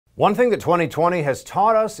One thing that 2020 has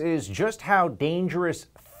taught us is just how dangerous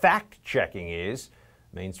fact-checking is.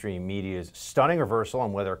 Mainstream media's stunning reversal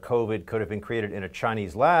on whether COVID could have been created in a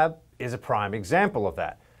Chinese lab is a prime example of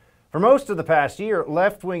that. For most of the past year,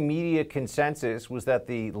 left-wing media consensus was that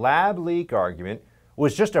the lab leak argument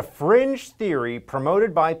was just a fringe theory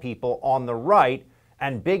promoted by people on the right,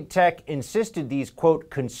 and big tech insisted these,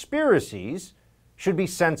 quote, conspiracies should be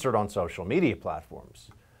censored on social media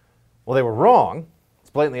platforms. Well, they were wrong. It's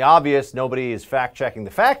blatantly obvious nobody is fact-checking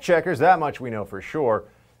the fact-checkers, that much we know for sure.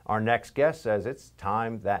 Our next guest says it's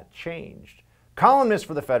time that changed. Columnist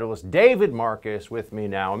for The Federalist, David Marcus, with me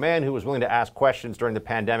now, a man who was willing to ask questions during the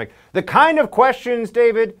pandemic. The kind of questions,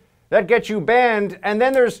 David, that get you banned, and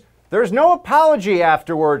then there's no apology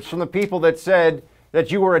afterwards from the people that said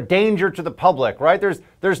that you were a danger to the public, right?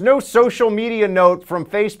 There's no social media note from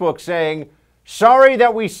Facebook saying, sorry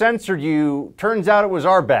that we censored you, turns out it was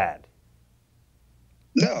our bad.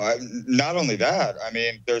 No, not only that. I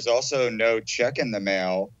mean, there's also no check in the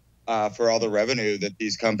mail for all the revenue that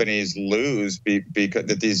these companies lose, because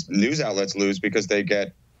that these news outlets lose because they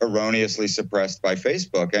get erroneously suppressed by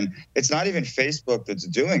Facebook. And it's not even Facebook that's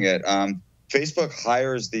doing it. Facebook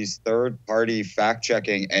hires these third-party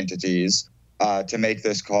fact-checking entities to make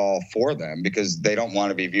this call for them because they don't want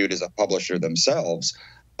to be viewed as a publisher themselves.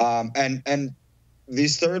 And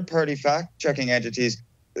these third-party fact-checking entities,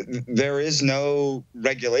 there is no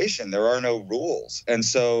regulation. There are no rules. And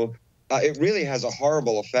so it really has a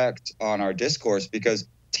horrible effect on our discourse because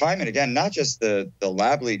time and again, not just the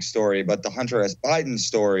lab leak story, but the Hunter S. Biden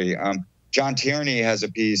story. John Tierney has a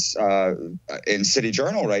piece in City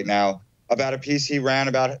Journal right now about a piece he ran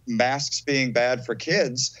about masks being bad for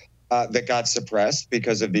kids that got suppressed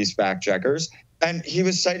because of these fact checkers. And he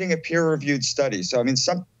was citing a peer-reviewed study. So, I mean,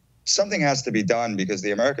 something has to be done because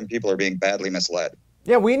the American people are being badly misled.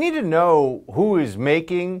 Yeah, we need to know who is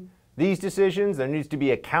making these decisions. There needs to be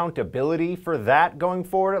accountability for that going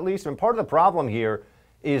forward, at least. And part of the problem here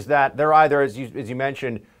is that they're either, as you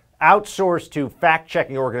mentioned, outsourced to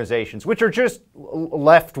fact-checking organizations, which are just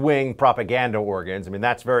left-wing propaganda organs. I mean,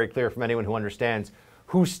 that's very clear from anyone who understands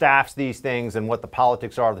who staffs these things and what the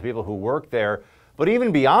politics are of the people who work there. But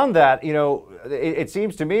even beyond that, you know, it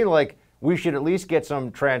seems to me like we should at least get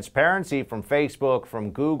some transparency from Facebook, from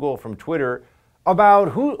Google, from Twitter about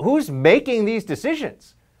who's making these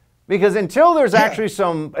decisions. Because until there's actually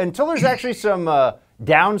some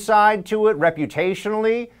downside to it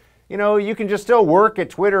reputationally, you know, you can just still work at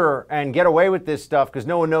Twitter and get away with this stuff because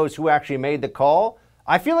no one knows who actually made the call.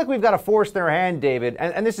 I feel like we've got to force their hand, David,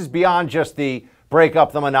 and this is beyond just the break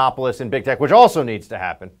up the monopolists in big tech, which also needs to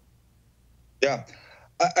happen. Yeah.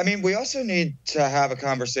 I mean, we also need to have a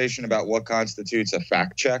conversation about what constitutes a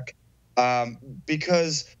fact check,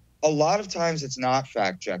 because a lot of times it's not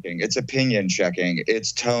fact checking, it's opinion checking,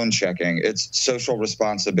 it's tone checking, it's social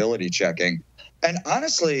responsibility checking. And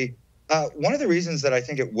honestly, one of the reasons that I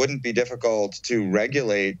think it wouldn't be difficult to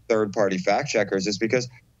regulate third-party fact checkers is because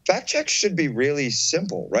fact checks should be really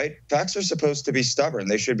simple, right? Facts are supposed to be stubborn.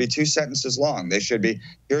 They should be 2 sentences long. They should be,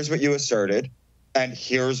 here's what you asserted, and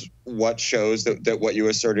here's what shows that what you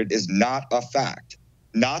asserted is not a fact.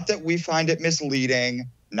 Not that we find it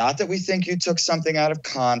misleading, not that we think you took something out of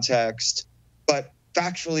context, but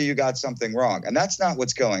factually you got something wrong. And that's not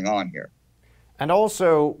what's going on here. And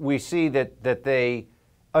also we see that they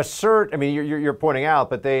assert, I mean, you're pointing out,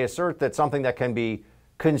 but they assert that something that can be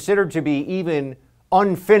considered to be even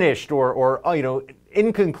unfinished or you know,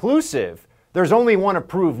 inconclusive, there's only one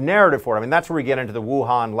approved narrative for it. I mean, that's where we get into the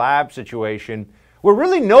Wuhan lab situation, where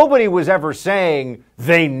really nobody was ever saying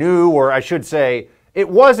they knew, or I should say, it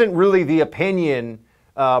wasn't really the opinion,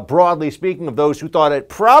 broadly speaking, of those who thought it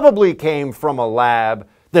probably came from a lab,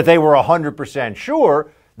 that they were 100%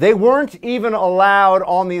 sure. They weren't even allowed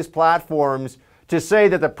on these platforms to say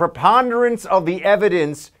that the preponderance of the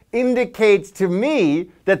evidence indicates to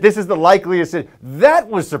me that this is the likeliest. That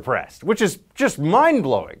was suppressed, which is just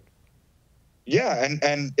mind-blowing. Yeah,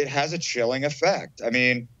 and it has a chilling effect. I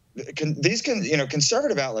mean,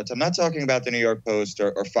 conservative outlets, I'm not talking about the New York Post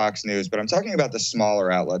or Fox News, but I'm talking about the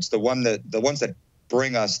smaller outlets, the ones that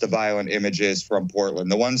bring us the violent images from Portland,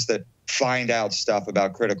 the ones that find out stuff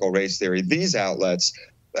about critical race theory. These outlets,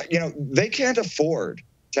 you know, they can't afford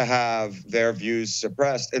to have their views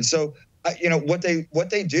suppressed. And so, you know, what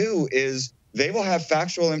they do is they will have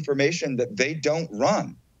factual information that they don't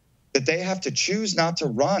run, that they have to choose not to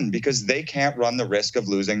run because they can't run the risk of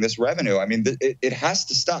losing this revenue. I mean, it has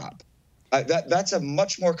to stop. That's a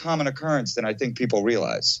much more common occurrence than I think people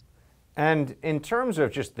realize. And in terms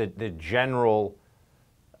of just the general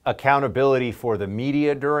accountability for the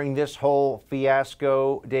media during this whole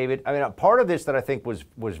fiasco, David? I mean, part of this that I think was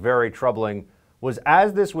very troubling was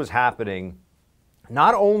as this was happening,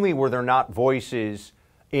 not only were there not voices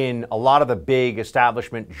in a lot of the big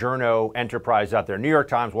establishment journo enterprise out there, New York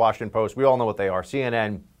Times, Washington Post, we all know what they are,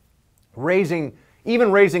 CNN, raising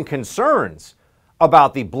concerns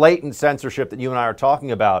about the blatant censorship that you and I are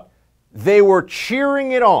talking about. They were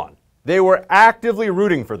cheering it on. They were actively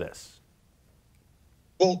rooting for this.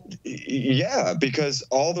 Well, yeah, because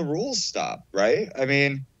all the rules stopped, right? I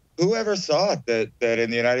mean, whoever thought that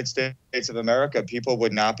in the United States of America, people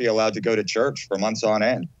would not be allowed to go to church for months on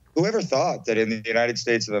end? Whoever thought that in the United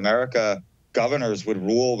States of America, governors would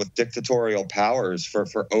rule with dictatorial powers for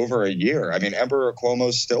over a year? I mean, Emperor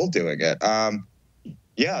Cuomo's still doing it.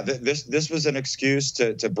 Yeah, this was an excuse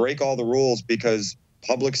to break all the rules because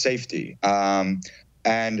public safety.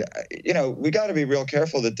 And, you know, we got to be real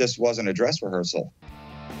careful that this wasn't a dress rehearsal.